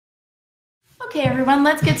Okay, everyone,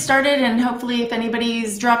 let's get started, and hopefully if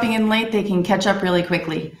anybody's dropping in late, they can catch up really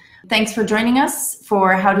quickly. Thanks for joining us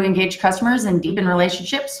for How to Engage Customers and Deepen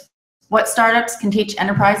Relationships, what startups can teach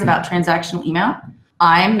enterprise about transactional email.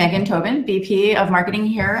 I'm Megan Tobin, VP of Marketing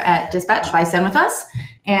here at Dispatch by Send With Us,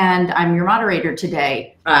 and I'm your moderator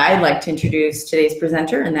today. I'd like to introduce today's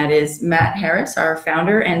presenter, and that is Matt Harris, our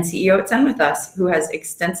founder and CEO at Send With Us, who has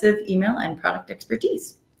extensive email and product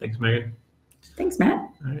expertise. Thanks, Megan. Thanks, Matt.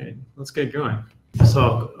 All right, let's get going.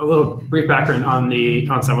 So a little brief background on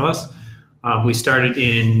Send With Us. We started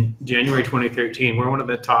in January 2013. We're one of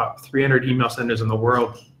the top 300 email senders in the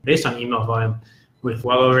world based on email volume, with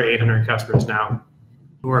well over 800 customers now.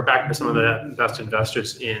 We're backed by some of the best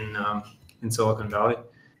investors in Silicon Valley. All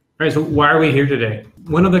right, so why are we here today?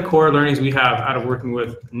 One of the core learnings we have out of working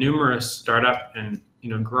with numerous startup and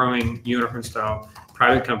growing unicorn-style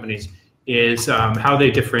private companies is how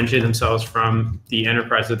they differentiate themselves from the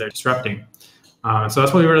enterprise that they're disrupting. So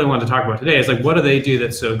that's what we really want to talk about today. Is like, what do they do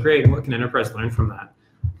that's so great, and what can enterprise learn from that?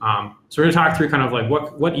 So we're going to talk through kind of like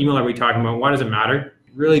what email are we talking about? Why does it matter?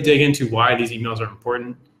 Really dig into why these emails are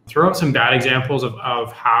important. Throw out some bad examples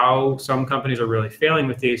of how some companies are really failing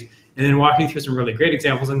with these, and then walk you through some really great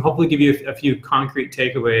examples, and hopefully give you a few concrete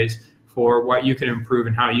takeaways for what you can improve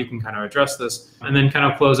and how you can kind of address this, and then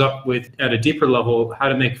kind of close up with, at a deeper level, how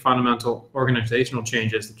to make fundamental organizational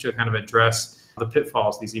changes to kind of address the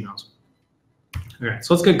pitfalls of these emails. All right,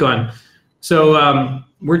 so let's get going. So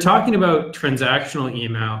we're talking about transactional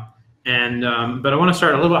email, and but I want to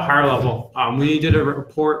start a little bit higher level. We did a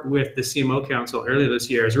report with the CMO Council earlier this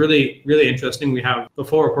year. It's really, really interesting. We have the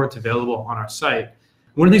full reports available on our site.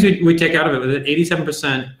 One of the things we take out of it was that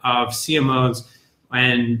 87% of CMOs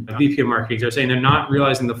and VP of marketing are saying they're not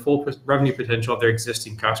realizing the full revenue potential of their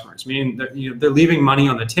existing customers, meaning that they're leaving money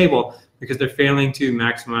on the table because they're failing to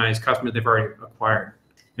maximize customers they've already acquired.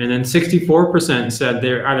 And then 64% said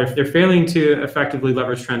they're failing to effectively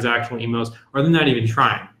leverage transactional emails, or they're not even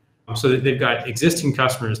trying. So that they've got existing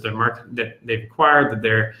customers that they've acquired, that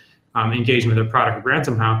they're engaging with their product or brand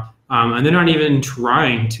somehow, and they're not even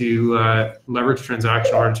trying to leverage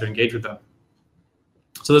transactional in order to engage with them.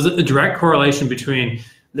 So there's a direct correlation between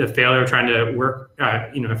the failure of trying to work,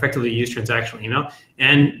 effectively use transactional email,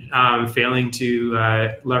 and failing to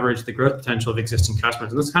leverage the growth potential of existing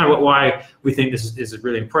customers. And that's kind of why we think this is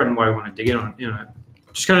really important. Why we want to dig in on it.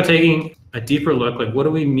 Just kind of taking a deeper look, like what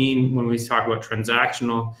do we mean when we talk about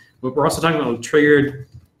transactional? But we're also talking about triggered,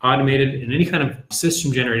 automated, and any kind of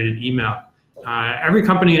system-generated email. Every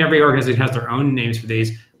company and every organization has their own names for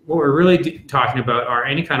these. What we're really talking about are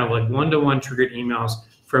any kind of like one-to-one triggered emails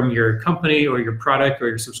from your company or your product or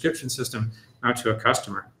your subscription system out to a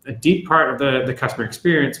customer. A deep part of the customer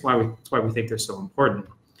experience, that's why we think they're so important.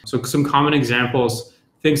 So some common examples,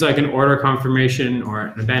 things like an order confirmation or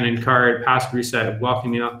an abandoned cart, password reset,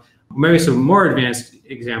 welcome email. Maybe some more advanced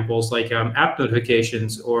examples like app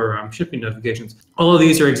notifications or shipping notifications. All of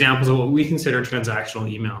these are examples of what we consider transactional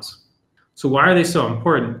emails. So why are they so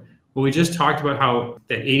important? Well, we just talked about how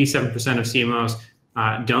that 87% of CMOs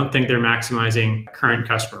don't think they're maximizing current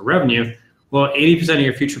customer revenue. Well, 80% of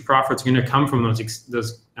your future profits are going to come from those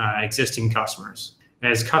existing customers.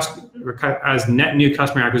 As net new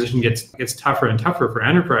customer acquisition gets tougher and tougher for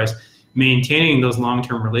enterprise, maintaining those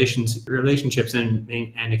long-term relationships and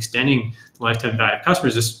extending the lifetime value of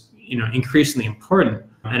customers is increasingly important.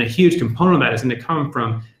 And a huge component of that is going to come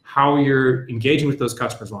from how you're engaging with those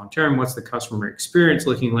customers long-term. What's the customer experience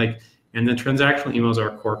looking like? And the transactional emails are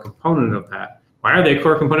a core component of that. Why are they a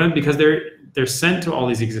core component? Because they're sent to all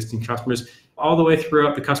these existing customers all the way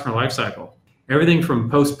throughout the customer lifecycle. Everything from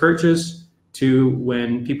post-purchase to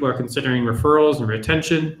when people are considering referrals and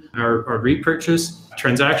retention or repurchase.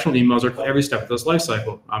 Transactional emails are every step of this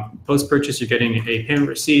lifecycle. Post-purchase, you're getting a payment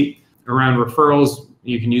receipt. Around referrals,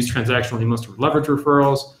 you can use transactional emails to leverage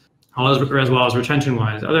referrals, as well as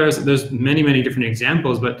retention-wise. There's many, many different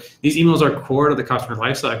examples, but these emails are core to the customer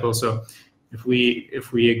lifecycle. So if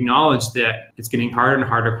we acknowledge that it's getting harder and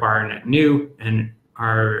harder to acquire net new, and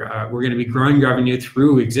we're going to be growing revenue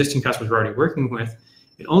through existing customers we're already working with,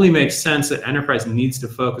 it only makes sense that enterprise needs to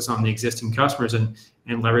focus on the existing customers and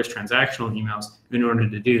leverage transactional emails in order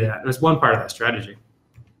to do that. That's one part of that strategy.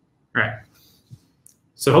 All right.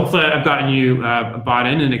 So hopefully I've gotten you bought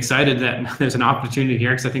in and excited that there's an opportunity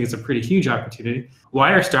here, because I think it's a pretty huge opportunity.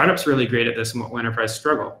 Why are startups really great at this and what enterprise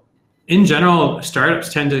struggle? In general,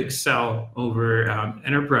 startups tend to excel over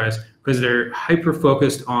enterprise because they're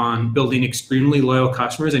hyper-focused on building extremely loyal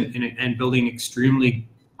customers and building extremely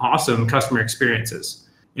awesome customer experiences.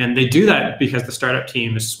 And they do that because the startup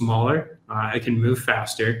team is smaller, it can move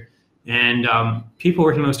faster, and people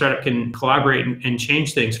working on the startup can collaborate and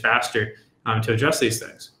change things faster to address these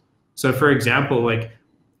things. So for example, like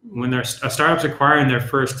when a startup's acquiring their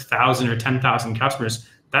first 1,000 or 10,000 customers,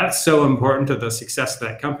 that's so important to the success of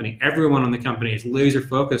that company. Everyone in the company is laser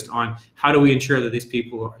focused on how do we ensure that these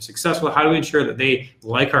people are successful? How do we ensure that they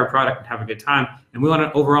like our product and have a good time? And we want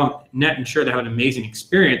to overall net ensure they have an amazing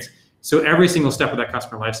experience. So every single step of that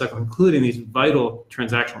customer lifecycle, including these vital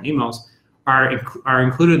transactional emails, are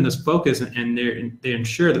included in this focus, and they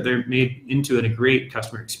ensure that they're made into a great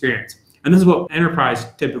customer experience. And this is what enterprise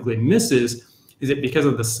typically misses, is that because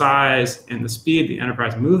of the size and the speed the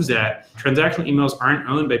enterprise moves at, transactional emails aren't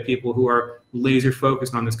owned by people who are laser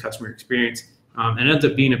focused on this customer experience, and ends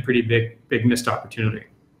up being a pretty big missed opportunity.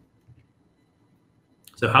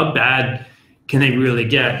 So how bad can they really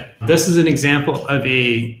get? This is an example of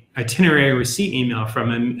a itinerary receipt email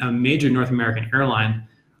from a major North American airline.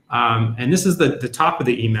 And this is the top of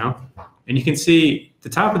the email. And you can see the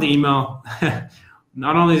top of the email,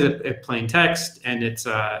 not only is it plain text, and it's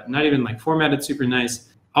not even like formatted super nice.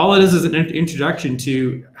 All it is an introduction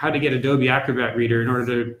to how to get Adobe Acrobat Reader in order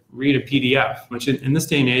to read a PDF, which in this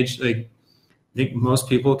day and age, like, I think most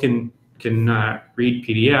people can read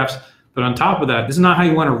PDFs. But on top of that, this is not how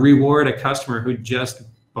you want to reward a customer who just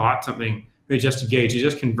bought something, who just engaged, who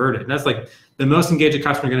just converted. That's like the most engaged a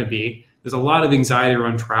customer going to be. There's a lot of anxiety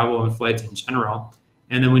around travel and flights in general.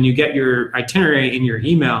 And then when you get your itinerary in your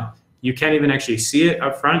email, you can't even actually see it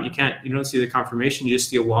up front. You don't see the confirmation. You just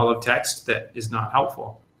see a wall of text that is not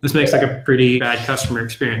helpful. This makes like a pretty bad customer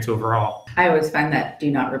experience overall. I always find that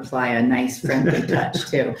do not reply a nice, friendly touch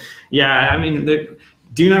too. Yeah, I mean, the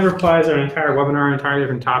do not replies are an entire webinar, an entirely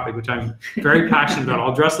different topic, which I'm very passionate about.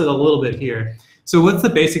 I'll address it a little bit here. So what's the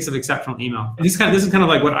basics of exceptional email? This is kind of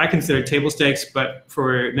like what I consider table stakes, but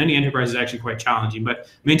for many enterprises, actually quite challenging. But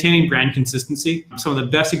maintaining brand consistency, some of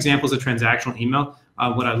the best examples of transactional email,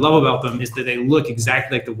 what I love about them is that they look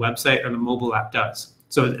exactly like the website or the mobile app does.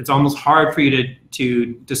 So it's almost hard for you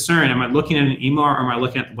to discern, am I looking at an email or am I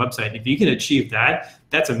looking at the website? If you can achieve that,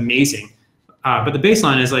 that's amazing. But the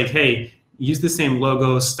baseline is like, hey, use the same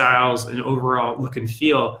logos, styles, and overall look and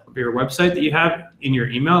feel of your website that you have in your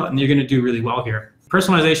email, and you're going to do really well here.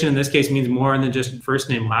 Personalization in this case means more than just first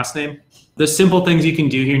name, last name. The simple things you can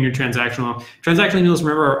do here in your transactional emails,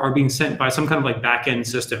 remember, are being sent by some kind of like back-end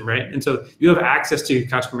system, right? And so you have access to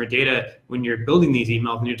customer data when you're building these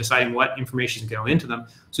emails and you're deciding what information to go into them.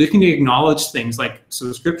 So you can acknowledge things like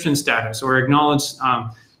subscription status, or acknowledge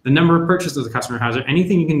the number of purchases the customer has, or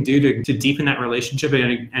anything you can do to deepen that relationship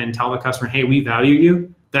and tell the customer, hey, we value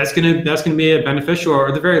you. That's gonna be a beneficial, or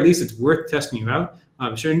at the very least, it's worth testing you out.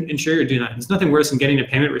 Ensure you're doing that. There's nothing worse than getting a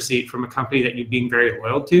payment receipt from a company that you're being very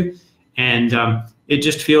loyal to, and it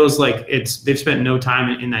just feels like they've spent no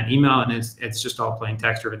time in that email, and it's just all plain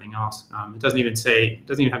text or everything else. It doesn't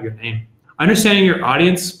even have your name. Understanding your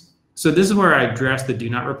audience. So this is where I address the do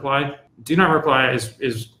not reply. Do not reply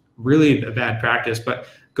is really a bad practice, but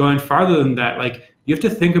going farther than that, like, you have to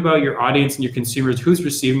think about your audience and your consumers, who's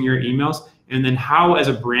receiving your emails, and then how as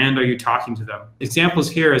a brand are you talking to them. Examples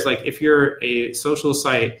here is like, if you're a social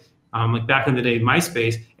site, like back in the day,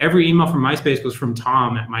 MySpace, every email from MySpace was from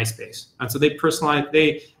Tom at MySpace. And so they personalized,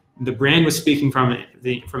 the brand was speaking from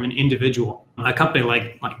an individual. A company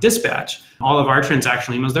like Dispatch, all of our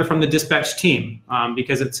transactional emails, they're from the Dispatch team,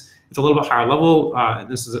 because it's a little bit higher level.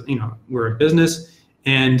 This is, we're a business.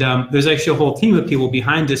 And there's actually a whole team of people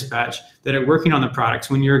behind Dispatch that are working on the products.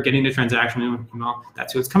 When you're getting the transactional email,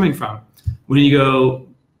 that's who it's coming from. When you go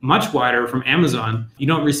much wider from Amazon, you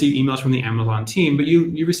don't receive emails from the Amazon team, but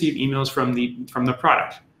you receive emails from the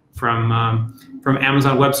product, from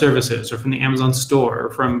Amazon Web Services, or from the Amazon store, or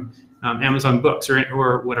from Amazon Books,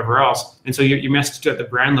 or whatever else. And so your message at the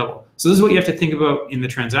brand level. So this is what you have to think about in the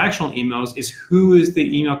transactional emails: is who is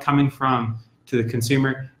the email coming from to the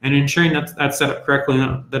consumer, and ensuring that's set up correctly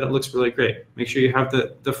and that it looks really great. Make sure you have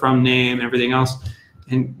the from name, everything else,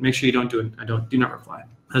 and make sure you don't do not reply.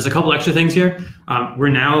 There's a couple extra things here. We're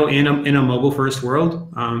now in a mobile first world.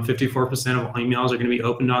 54% of all emails are going to be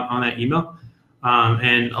opened on that email,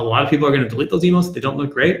 and a lot of people are going to delete those emails if they don't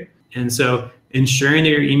look great. And so ensuring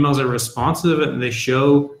that your emails are responsive and they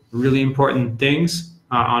show really important things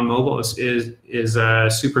on mobile is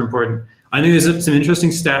super important. I think there's some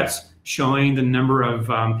interesting stats showing the number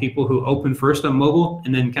of people who open first on mobile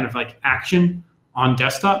and then kind of like action on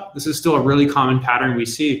desktop. This is still a really common pattern we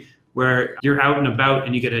see, where you're out and about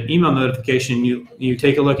and you get an email notification, you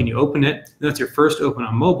take a look and you open it, and that's your first open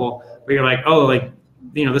on mobile, but you're like, oh, like,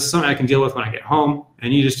 this is something I can deal with when I get home,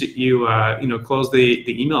 and you close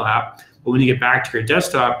the email app. But when you get back to your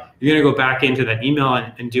desktop, you're going to go back into that email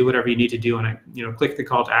and do whatever you need to do, and click the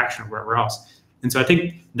call to action or wherever else. And so I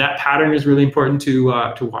think that pattern is really important to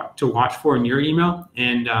watch for in your email.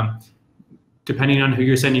 And depending on who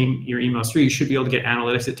you're sending your emails through, you should be able to get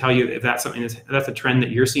analytics that tell you if that's something that's a trend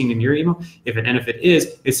that you're seeing in your email. And if it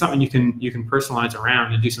is, it's something you can personalize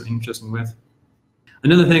around and do something interesting with.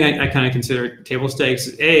 Another thing I kind of consider table stakes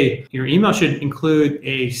is your email should include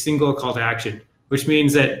a single call to action, which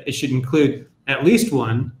means that it should include at least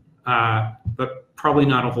one, but probably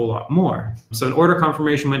not a whole lot more. So an order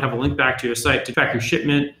confirmation might have a link back to your site to track your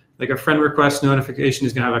shipment, like a friend request notification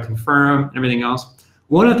is going to have a confirm and everything else.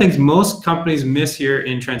 One of the things most companies miss here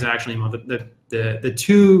in transactional email, the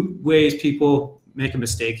two ways people make a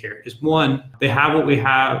mistake here is, one, they have what we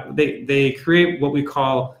have, they create what we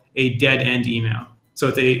call a dead end email. So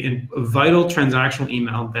it's a vital transactional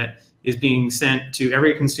email that is being sent to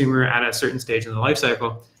every consumer at a certain stage in the life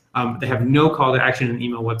cycle. They have no call to action in the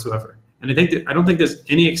email whatsoever. And I don't think there's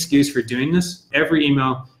any excuse for doing this. Every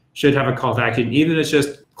email should have a call to action, even if it's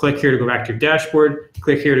just click here to go back to your dashboard,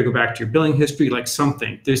 click here to go back to your billing history, like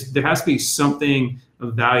something. There has to be something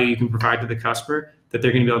of value you can provide to the customer that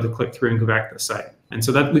they're going to be able to click through and go back to the site. And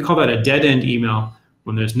so that we call that a dead end email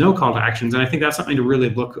when there's no call to actions. And I think that's something to really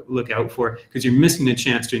look out for, because you're missing a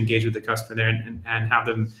chance to engage with the customer there and have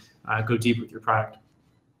them go deep with your product.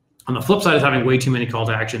 On the flip side is having way too many call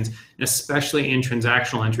to actions, especially in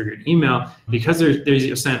transactional triggered email, because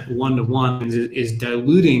there's sent one-to-one is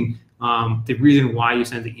diluting the reason why you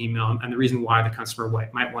send the email and the reason why the customer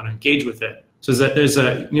might want to engage with it. So that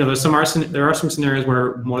there are some scenarios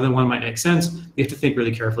where more than one might make sense. You have to think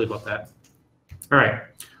really carefully about that. All right,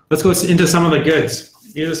 let's go into some of the goods.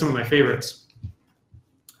 These are some of my favorites.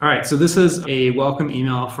 All right, so this is a welcome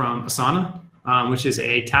email from Asana, which is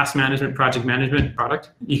a task management, project management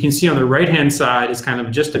product. You can see on the right-hand side is kind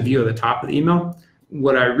of just a view of the top of the email.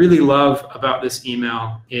 What I really love about this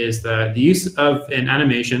email is the use of an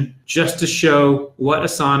animation just to show what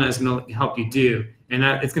Asana is going to help you do, and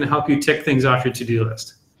that it's going to help you tick things off your to-do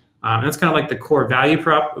list. And that's kind of like the core value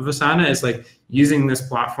prop of Asana is like using this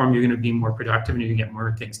platform, you're going to be more productive and you can get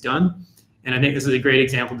more things done. And I think this is a great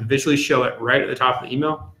example to visually show it right at the top of the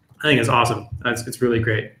email. I think it's awesome. It's really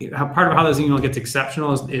great. Part of how this email gets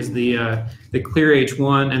exceptional is the clear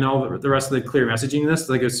H1 and all the rest of the clear messaging in this.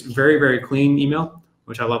 Like, it's very, very clean email,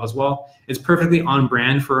 which I love as well. It's perfectly on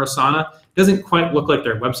brand for Asana. It doesn't quite look like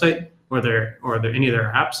their website or any of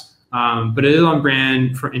their apps, but it is on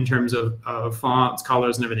brand in terms of fonts,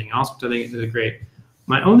 colors, and everything else, which I think is great.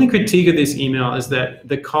 My only critique of this email is that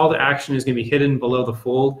the call to action is going to be hidden below the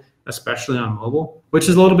fold, especially on mobile, which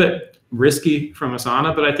is a little bit risky from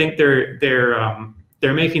Asana, but I think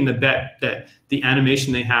they're making the bet that the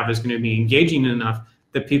animation they have is going to be engaging enough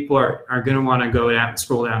that people are going to want to go down,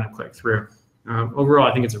 scroll down, and click through. Overall,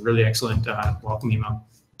 I think it's a really excellent welcome email.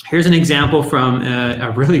 Here's an example from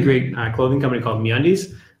a really great clothing company called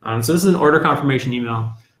MeUndies. So this is an order confirmation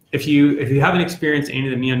email. If you haven't experienced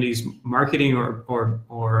any of the MeUndies marketing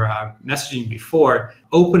or messaging before,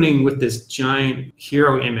 opening with this giant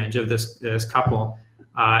hero image of this couple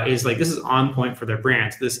is like, this is on point for their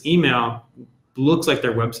brands. This email looks like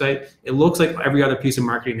their website. It looks like every other piece of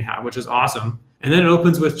marketing they have, which is awesome. And then it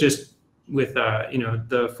opens with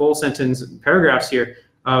the full sentence paragraphs here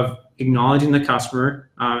of acknowledging the customer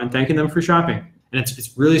and thanking them for shopping. And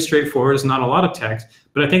it's really straightforward. It's not a lot of text,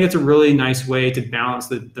 but I think it's a really nice way to balance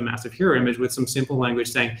the massive hero image with some simple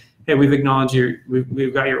language saying, hey, we've acknowledged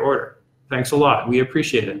we've got your order. Thanks a lot. We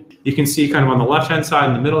appreciate it. You can see kind of on the left-hand side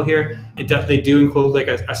in the middle here, they do include like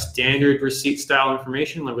a standard receipt style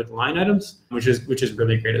information, like with line items, which is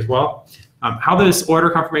really great as well. How this order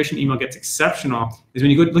confirmation email gets exceptional is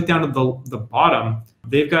when you go look down at the bottom,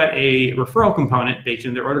 they've got a referral component baked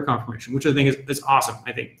into their order confirmation, which I think is awesome.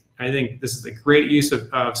 I think this is a great use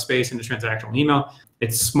of space in the transactional email.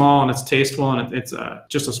 It's small and it's tasteful and it's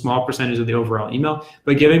just a small percentage of the overall email,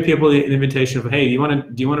 but giving people the invitation of, hey, do you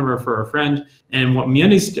want to refer a friend? And what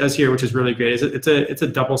MeUndies does here, which is really great, is it's a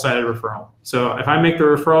double-sided referral. So if I make the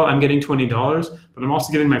referral, I'm getting $20, but I'm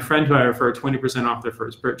also giving my friend who I refer 20% off their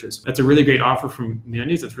first purchase. That's a really great offer from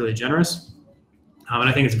MeUndies. That's really generous. And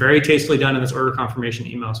I think it's very tastefully done in this order confirmation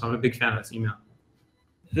email, so I'm a big fan of this email.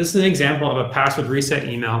 This is an example of a password reset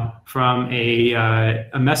email from a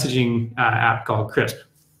messaging app called Crisp.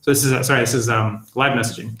 So this is live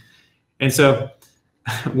messaging. And so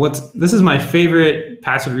this is my favorite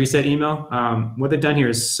password reset email. What they've done here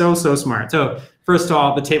is so smart. So first of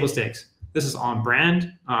all, the table stakes. This is on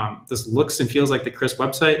brand. This looks and feels like the Crisp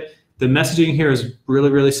website. The messaging here is really,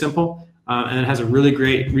 really simple. And it has a really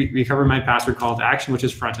great recover my password call to action, which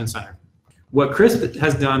is front and center. What Crisp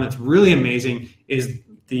has done that's really amazing is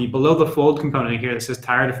the below the fold component here that says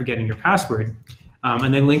tired of forgetting your password.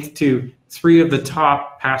 and they linked to 3 of the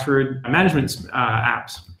top password management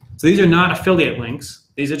apps. So these are not affiliate links.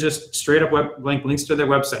 These are just straight up links to their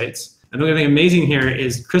websites. And the only thing amazing here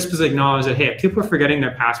is Crisp has acknowledged that, hey, if people are forgetting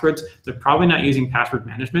their passwords, they're probably not using password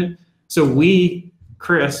management. So we,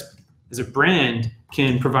 Crisp, as a brand,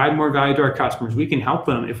 can provide more value to our customers. We can help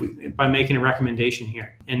them by making a recommendation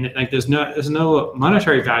here. And like there's no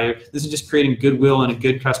monetary value. This is just creating goodwill and a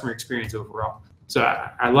good customer experience overall. So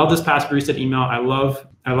I love this password reset email. I love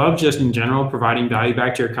just in general providing value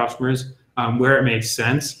back to your customers where it makes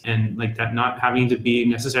sense, and like that not having to be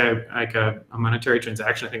necessarily like a monetary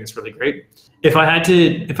transaction. I think it's really great. If I had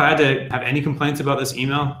to have any complaints about this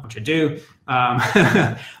email, which I do,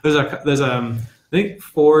 there's I think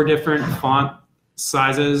 4 different font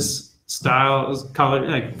sizes, styles, color,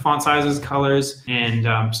 like font sizes, colors,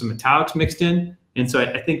 and some italics mixed in. And so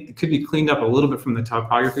I think it could be cleaned up a little bit from the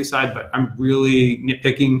typography side, but I'm really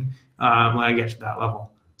nitpicking when I get to that level.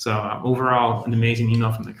 So overall, an amazing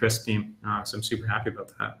email from the Crisp team. So I'm super happy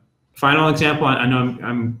about that. Final example, I know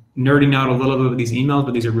I'm nerding out a little bit with these emails,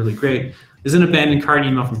 but these are really great. This is an abandoned cart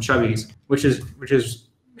email from Chubby's, which is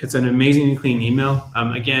it's an amazingly clean email.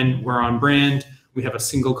 Again, we're on brand. We have a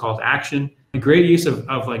single call to action. A great use of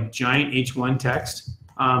like giant H1 text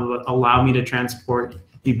will allow me to transport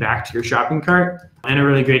you back to your shopping cart, and a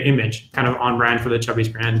really great image, kind of on brand for the Chubby's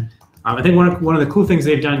brand. I think one of the cool things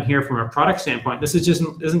they've done here from a product standpoint, this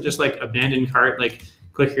isn't just like abandoned cart, like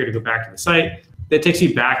click here to go back to the site. That takes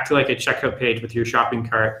you back to like a checkout page with your shopping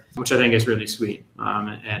cart, which I think is really sweet.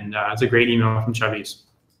 And it's a great email from Chubby's.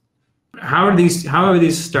 How are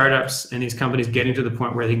these startups and these companies getting to the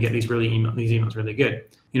point where they can get these emails really good?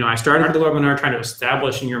 I started the webinar trying to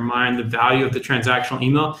establish in your mind the value of the transactional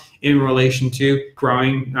email in relation to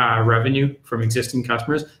growing revenue from existing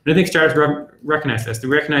customers. And I think startups recognize this. They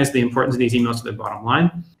recognize the importance of these emails to their bottom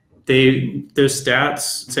line. There's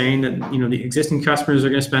stats saying that the existing customers are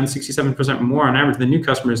going to spend 67% more on average than new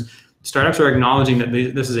customers. Startups are acknowledging that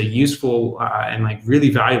this is a useful and like really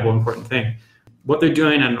valuable, important thing. What they're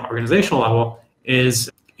doing at an organizational level is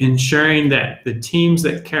ensuring that the teams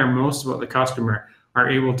that care most about the customer are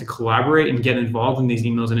able to collaborate and get involved in these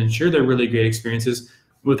emails and ensure they're really great experiences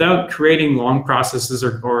without creating long processes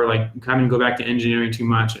or like having to go back to engineering too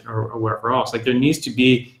much or whatever else. Like there needs to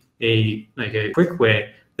be a quick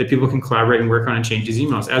way that people can collaborate and work on and change these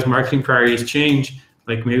emails. As marketing priorities change,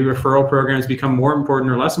 like maybe referral programs become more important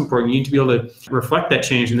or less important, you need to be able to reflect that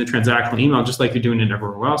change in the transactional email just like you're doing it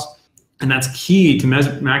everywhere else. And that's key to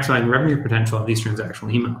maximizing revenue potential of these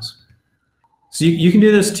transactional emails. So you can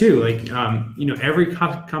do this too. Like, every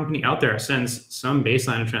company out there sends some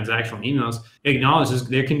baseline of transactional emails, acknowledges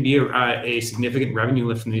there can be a significant revenue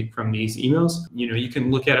lift from these emails. You can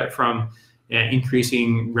look at it from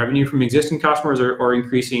increasing revenue from existing customers or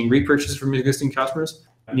increasing repurchases from existing customers.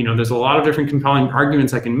 There's a lot of different compelling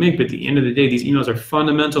arguments I can make, but at the end of the day, these emails are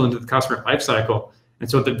fundamental into the customer lifecycle. And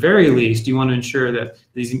so at the very least, you want to ensure that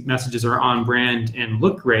these messages are on brand and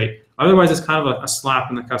look great. Otherwise, it's kind of a slap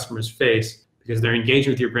in the customer's face because they're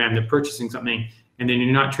engaging with your brand, they're purchasing something, and then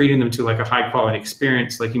you're not treating them to like a high quality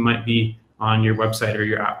experience like you might be on your website or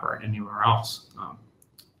your app or anywhere else.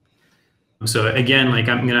 So again, like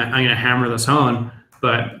I'm gonna hammer this home,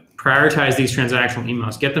 but prioritize these transactional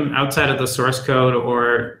emails. Get them outside of the source code,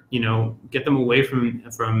 or get them away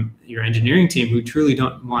from your engineering team who truly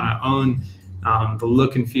don't want to own the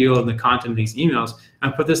look and feel and the content of these emails,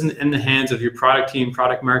 and put this in the hands of your product team,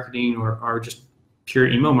 product marketing, or just pure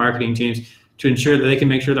email marketing teams to ensure that they can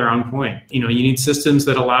make sure they're on point. You need systems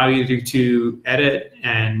that allow you to edit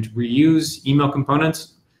and reuse email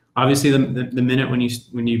components. Obviously, the minute when you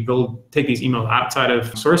take these emails outside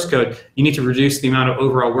of source code, you need to reduce the amount of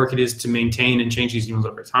overall work it is to maintain and change these emails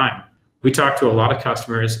over time. We talk to a lot of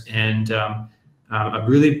customers, and a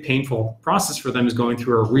really painful process for them is going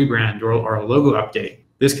through a rebrand or a logo update.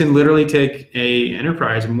 This can literally take an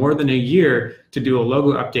enterprise more than a year to do a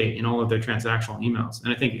logo update in all of their transactional emails.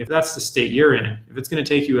 And I think if that's the state you're in, if it's going to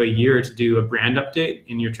take you a year to do a brand update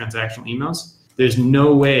in your transactional emails, there's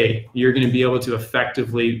no way you're going to be able to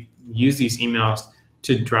effectively use these emails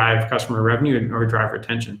to drive customer revenue or drive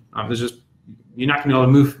retention. You're not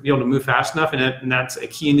going to be able to move fast enough, and that's a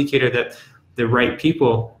key indicator that the right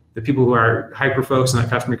people, the people who are hyper-focused on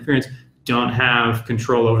that customer experience, don't have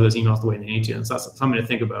control over those emails the way they need to. And so that's something to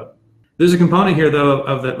think about. There's a component here, though,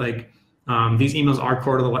 of that, these emails are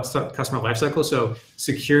core to the customer lifecycle. So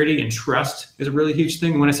security and trust is a really huge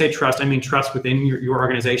thing. When I say trust, I mean trust within your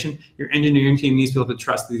organization. Your engineering team needs to be able to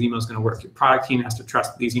trust that these emails are going to work. Your product team has to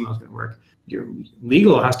trust that these emails are going to work. Your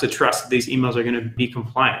legal has to trust that these emails are going to be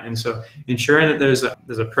compliant. And so ensuring that there's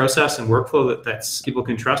a process and workflow that people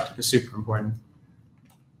can trust is super important.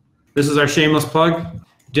 This is our shameless plug.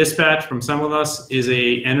 Dispatch from some of us is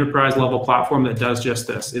a enterprise level platform that does just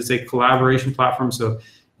this. It's a collaboration platform, so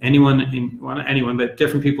anyone, but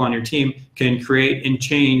different people on your team can create and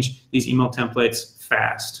change these email templates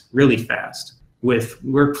fast, really fast, with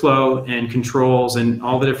workflow and controls and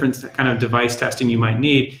all the different kind of device testing you might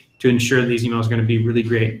need to ensure that these emails are going to be really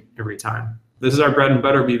great every time. This is our bread and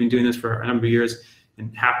butter. We've been doing this for a number of years,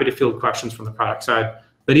 and happy to field questions from the product side.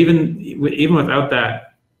 But even without that,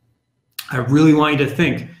 I really want you to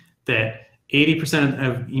think that 80%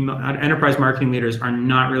 of email enterprise marketing leaders are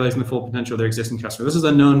not realizing the full potential of their existing customers. This is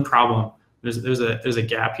a known problem. There's a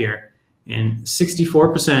gap here, and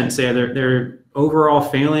 64% say they're overall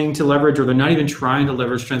failing to leverage, or they're not even trying to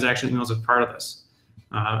leverage transaction emails as part of this.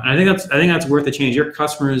 And I think that's worth a change. Your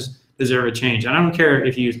customers deserve a change. And I don't care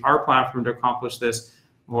if you use our platform to accomplish this,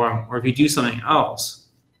 or if you do something else.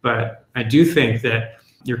 But I do think that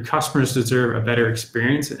your customers deserve a better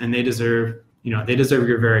experience, and they deserve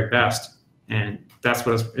your very best. And that's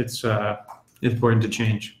what it's important to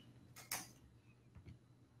change.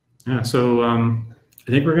 Yeah. So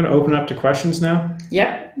I think we're going to open up to questions now.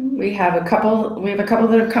 Yep, we have a couple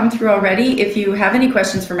that have come through already. If you have any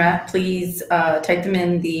questions for Matt, please type them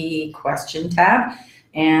in the question tab,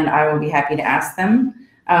 and I will be happy to ask them.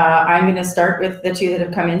 I'm going to start with the two that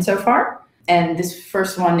have come in so far. And this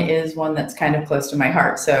first one is one that's kind of close to my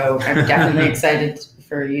heart. So I'm definitely excited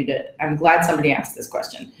for you I'm glad somebody asked this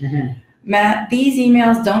question. Mm-hmm. Matt, these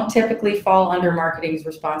emails don't typically fall under marketing's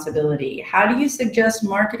responsibility. How do you suggest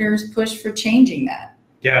marketers push for changing that?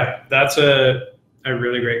 Yeah, that's a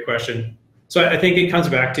really great question. So I think it comes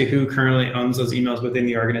back to who currently owns those emails within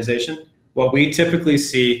the organization. What we typically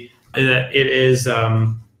see is that it is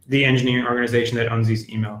the engineering organization that owns these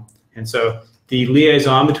email. And so the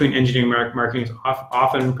liaison between engineering and marketing is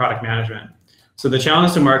often product management. So the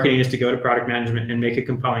challenge to marketing is to go to product management and make a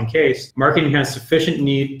compelling case. Marketing has sufficient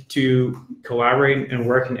need to collaborate and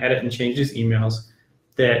work and edit and change these emails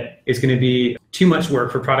that it's going to be too much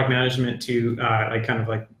work for product management to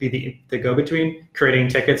be the go-between, creating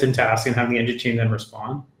tickets and tasks and having the engineering team then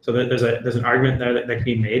respond. So there's an argument there that can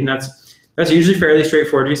be made, and that's usually fairly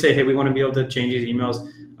straightforward. You say, hey, we want to be able to change these emails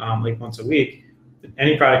like once a week.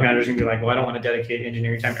 Any product manager is going to be like, well, I don't want to dedicate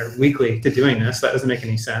engineering time weekly to doing this. That doesn't make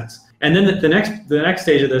any sense. And then the next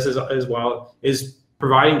stage of this is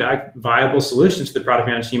providing back viable solutions to the product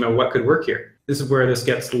management team of what could work here. This is where this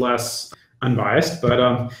gets less unbiased.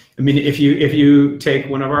 But if you take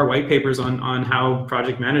one of our white papers on how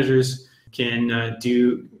project managers can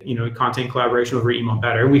do content collaboration over email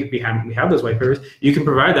better, we have those white papers. You can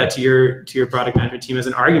provide that to your product management team as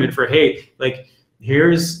an argument for, hey,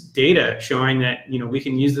 here's data showing that we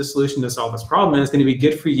can use this solution to solve this problem, and it's going to be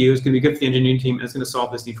good for you, it's going to be good for the engineering team, and it's going to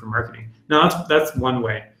solve this need for marketing. Now that's one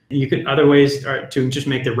way. You could other ways are to just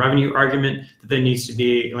make the revenue argument that there needs to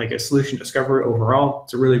be like a solution discovery overall.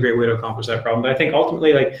 It's a really great way to accomplish that problem. But I think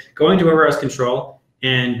ultimately going to whoever has control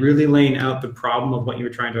and really laying out the problem of what you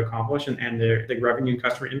were trying to accomplish and the revenue and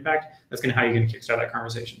customer impact, that's how you're going to kickstart that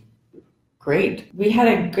conversation. Great. We had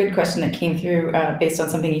a good question that came through based on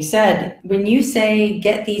something you said. When you say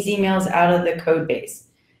get these emails out of the code base,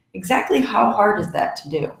 exactly how hard is that to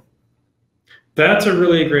do? That's a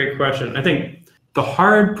really great question. I think the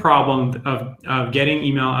hard problem of getting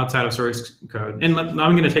email outside of source code, and I'm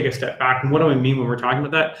going to take a step back. And what do I mean when we're talking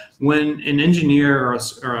about that? When an engineer or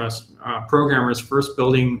a programmer is first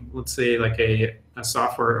building, let's say like a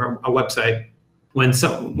software or a website,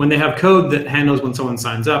 when they have code that handles when someone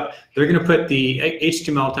signs up, they're going to put the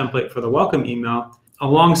HTML template for the welcome email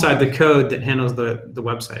alongside the code that handles the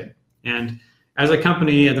website. And as a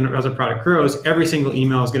company and as a product grows, every single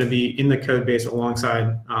email is going to be in the code base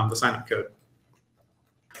alongside the sign-up code.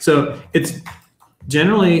 So it's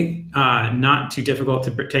generally not too difficult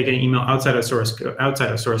to take an email outside of source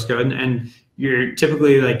code, and you're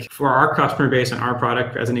typically for our customer base and our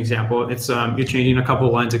product, as an example, it's you're changing a couple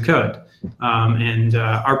of lines of code. And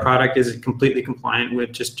our product is completely compliant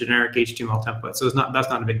with just generic HTML templates. So that's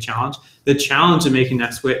not a big challenge. The challenge of making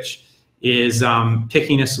that switch is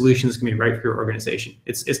picking a solution that's going to be right for your organization.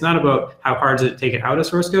 It's not about how hard is it to take it out of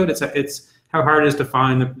source code. It's how hard it is to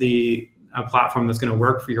find a platform that's going to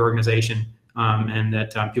work for your organization and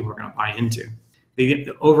that people are going to buy into.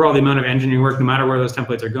 Overall, the amount of engineering work, no matter where those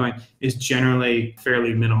templates are going, is generally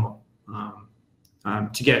fairly minimal.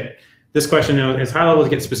 To get this question is high level, to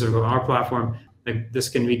get specific on our platform, this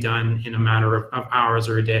can be done in a matter of hours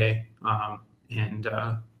or a day. And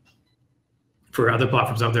for other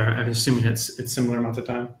platforms out there, I'm assuming it's similar amounts of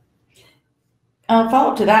time.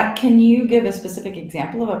 Follow up to that, can you give a specific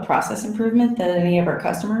example of a process improvement that any of our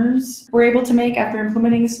customers were able to make after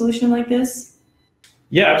implementing a solution like this?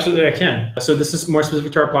 Yeah, absolutely, I can. So this is more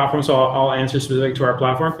specific to our platform, so I'll answer specific to our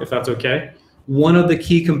platform, if that's okay. One of the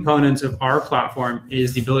key components of our platform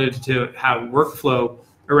is the ability to have workflow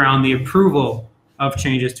around the approval of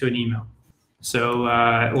changes to an email. So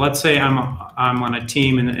let's say I'm on a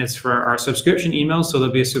team and it's for our subscription emails. So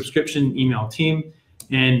there'll be a subscription email team,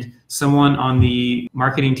 and someone on the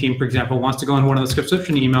marketing team, for example, wants to go in one of the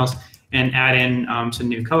subscription emails and add in some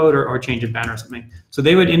new code or change a banner or something. So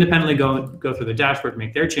they would independently go through the dashboard,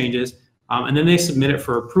 make their changes, and then they submit it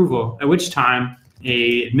for approval, at which time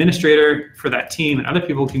a administrator for that team and other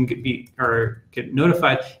people can get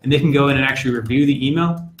notified, and they can go in and actually review the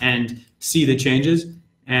email and see the changes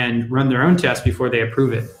and run their own tests before they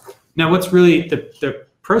approve it. Now, what's really the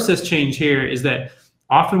process change here is that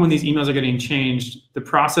often when these emails are getting changed, the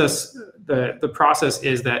process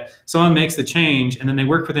is that someone makes the change and then they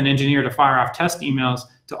work with an engineer to fire off test emails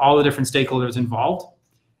to all the different stakeholders involved.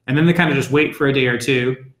 And then they kind of just wait for a day or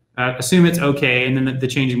two, assume it's okay, and then the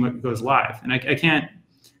changing goes live. And I can't,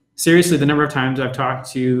 seriously, the number of times I've talked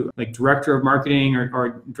to like director of marketing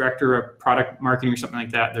or director of product marketing or something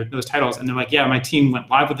like that, those titles, and they're like, yeah, my team went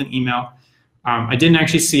live with an email. I didn't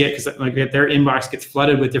actually see it because like their inbox gets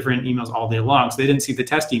flooded with different emails all day long, so they didn't see the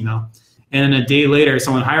test email. And then a day later,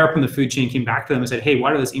 someone higher up in the food chain came back to them and said, hey,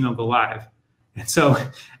 why did this email go live? And so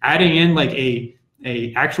adding in like a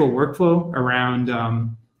actual workflow around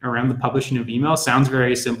the publishing of emails sounds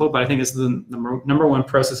very simple, but I think this is the number one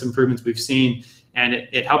process improvements we've seen. And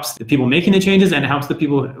it helps the people making the changes, and it helps the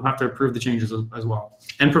people who have to approve the changes as well,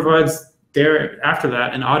 and provides after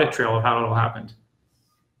that an audit trail of how it all happened.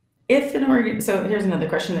 So here's another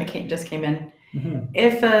question that just came in. Mm-hmm.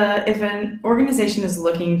 If an organization is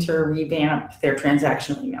looking to revamp their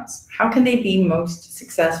transactional emails, how can they be most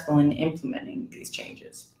successful in implementing these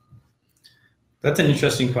changes? That's an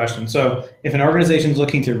interesting question. So if an organization is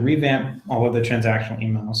looking to revamp all of the transactional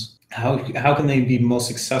emails, how can they be most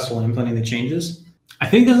successful in implementing the changes? I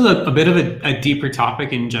think this is a bit of a deeper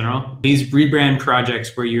topic in general. These rebrand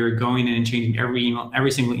projects where you're going in and changing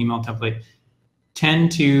every single email template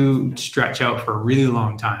tend to stretch out for a really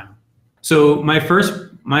long time. So my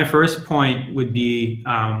first point would be,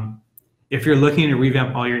 if you're looking to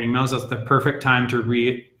revamp all your emails, that's the perfect time to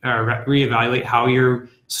reevaluate how you're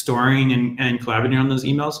storing and collaborating on those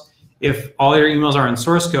emails. If all your emails are in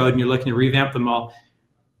source code and you're looking to revamp them all,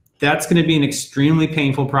 that's going to be an extremely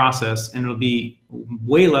painful process, and it'll be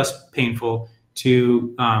way less painful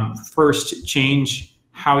to first change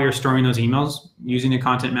how you're storing those emails using a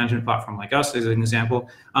content management platform like us as an example,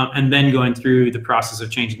 and then going through the process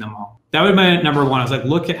of changing them all. That would be my number one. I was like,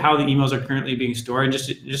 look at how the emails are currently being stored, and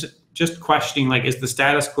just questioning, like, is the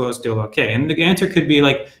status quo still okay? And the answer could be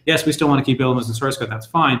like, yes, we still want to keep building this in source code. That's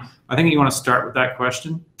fine. I think you want to start with that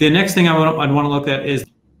question. The next thing I'd want to look at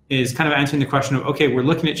is kind of answering the question of, okay, we're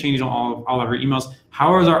looking at changing all of our emails.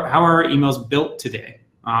 How are our emails built today?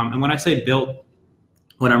 And when I say built,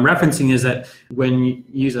 what I'm referencing is that when you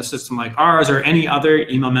use a system like ours or any other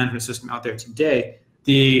email management system out there today,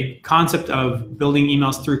 the concept of building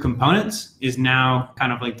emails through components is now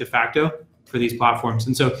kind of like de facto for these platforms.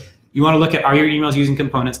 And so you want to look at, are your emails using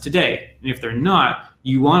components today? And if they're not,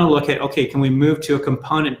 you want to look at, okay, can we move to a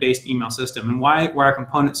component-based email system? And why are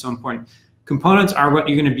components so important? Components are what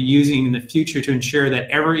you're going to be using in the future to ensure that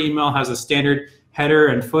every email has a standard header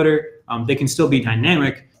and footer. They can still be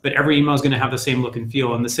dynamic, but every email is going to have the same look and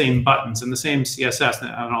feel and the same buttons and the same CSS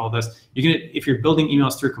and all of this. If you're building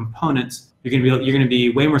emails through components, you're going to be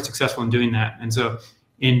way more successful in doing that. And so,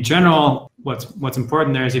 in general, what's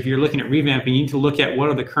important there is if you're looking at revamping, you need to look at what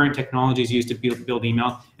are the current technologies used to build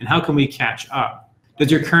email, and how can we catch up?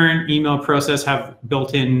 Does your current email process have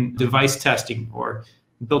built-in device testing or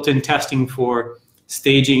built-in testing for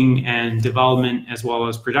staging and development as well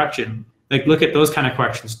as production? Like, look at those kind of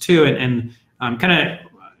questions too, and kind of,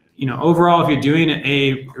 overall, if you're doing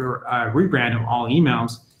a rebrand of all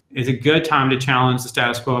emails, it's a good time to challenge the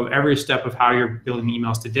status quo of every step of how you're building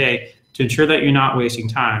emails today to ensure that you're not wasting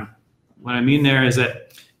time. What I mean there is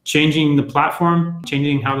that changing the platform,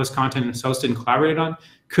 changing how this content is hosted and collaborated on,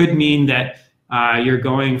 could mean that you're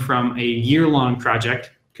going from a year-long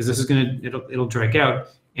project, because this is it'll drag out,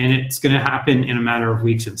 and it's going to happen in a matter of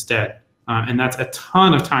weeks instead. And that's a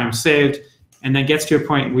ton of time saved, and that gets to a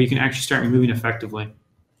point where you can actually start moving effectively.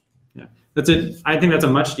 Yeah, I think that's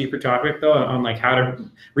a much deeper topic though, on like how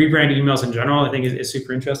to rebrand emails in general. I think is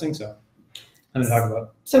super interesting. So I'm going to talk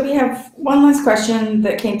about. So we have one last question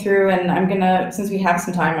that came through, and since we have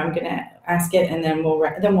some time, I'm gonna ask it, and then we'll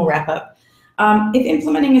wrap up. If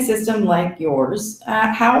implementing a system like yours,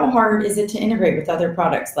 how hard is it to integrate with other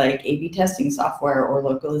products like A/B testing software or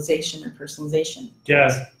localization or personalization?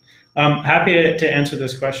 Yeah, Happy to answer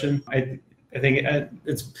this question. I think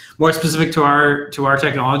it's more specific to our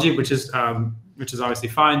technology, which is obviously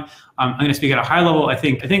fine. I'm going to speak at a high level. I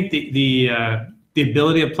think the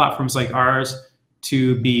ability of platforms like ours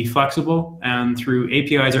to be flexible and through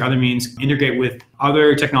APIs or other means integrate with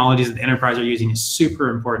other technologies that the enterprise are using is super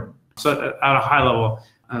important. So at a high level,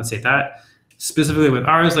 I would say that. Specifically with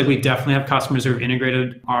ours, like we definitely have customers who have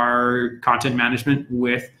integrated our content management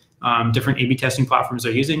with different A/B testing platforms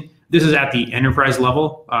they're using. This is at the enterprise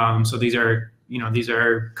level, so these are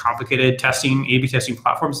complicated testing A/B testing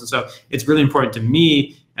platforms, and so it's really important to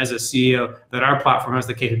me as a CEO that our platform has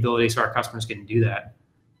the capability so our customers can do that.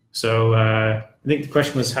 So I think the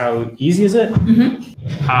question was, how easy is it?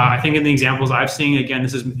 Mm-hmm. I think in the examples I've seen, again,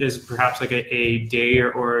 this is perhaps like a day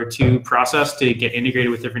or two process to get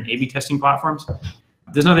integrated with different A/B testing platforms.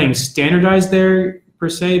 There's nothing standardized there per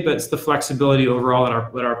se, but it's the flexibility overall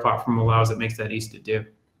that our platform allows that makes that easy to do.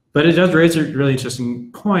 But it does raise a really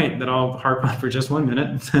interesting point that I'll harp on for just 1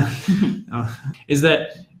 minute, is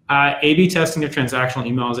that A/B testing of transactional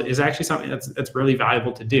emails is actually something that's really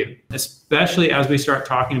valuable to do, especially as we start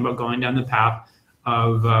talking about going down the path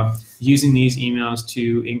of using these emails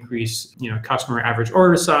to increase, customer average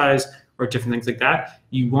order size or different things like that.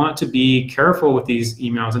 You want to be careful with these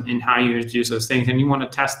emails and how you introduce those things, and you want to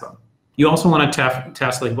test them. You also want to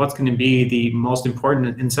test like what's going to be the most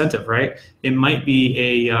important incentive, right? It might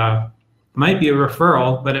be a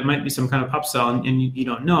referral, but it might be some kind of upsell, and you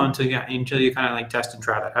don't know until you kind of like test and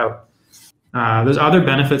try that out. There's other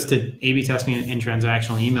benefits to A/B testing in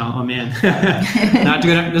transactional email. Oh man,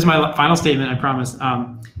 this is my final statement, I promise.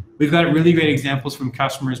 We've got really great examples from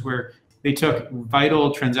customers where they took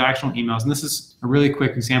vital transactional emails, and this is a really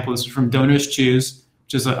quick example. This is from Donors Choose,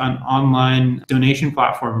 which is an online donation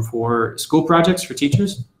platform for school projects for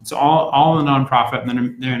teachers. It's all a nonprofit,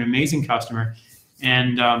 and they're an amazing customer.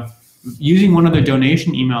 And using one of their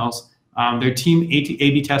donation emails, their team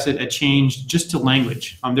A/B tested a change just to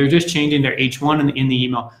language. They're just changing their H1 in the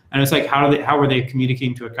email, and it's like how were they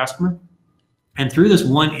communicating to a customer? And through this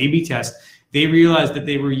one A/B test, they realized that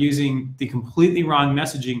they were using the completely wrong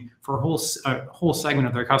messaging for a whole segment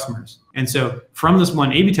of their customers. And so from this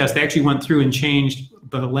one A/B test, they actually went through and changed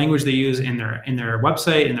the language they use in their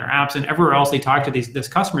website, in their apps, and everywhere else they talk to this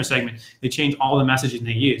customer segment. They changed all the messaging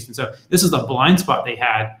they used. And so this is the blind spot they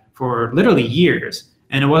had for literally years.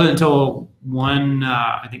 And it wasn't until one,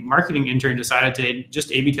 I think, marketing intern decided to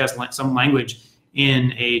just A/B test some language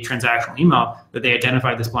in a transactional email that they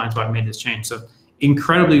identified this blind spot and made this change. So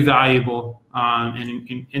incredibly valuable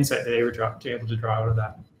and insight that they were able to draw out of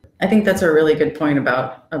that. I think that's a really good point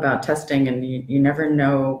about testing, and you never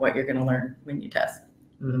know what you're going to learn when you test.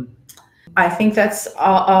 Mm-hmm. I think that's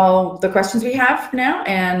all the questions we have for now,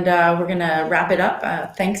 and we're going to wrap it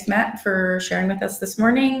up. Thanks, Matt, for sharing with us this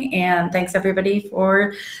morning, and thanks everybody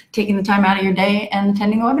for taking the time out of your day and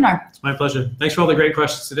attending the webinar. It's my pleasure. Thanks for all the great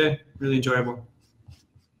questions today. Really enjoyable.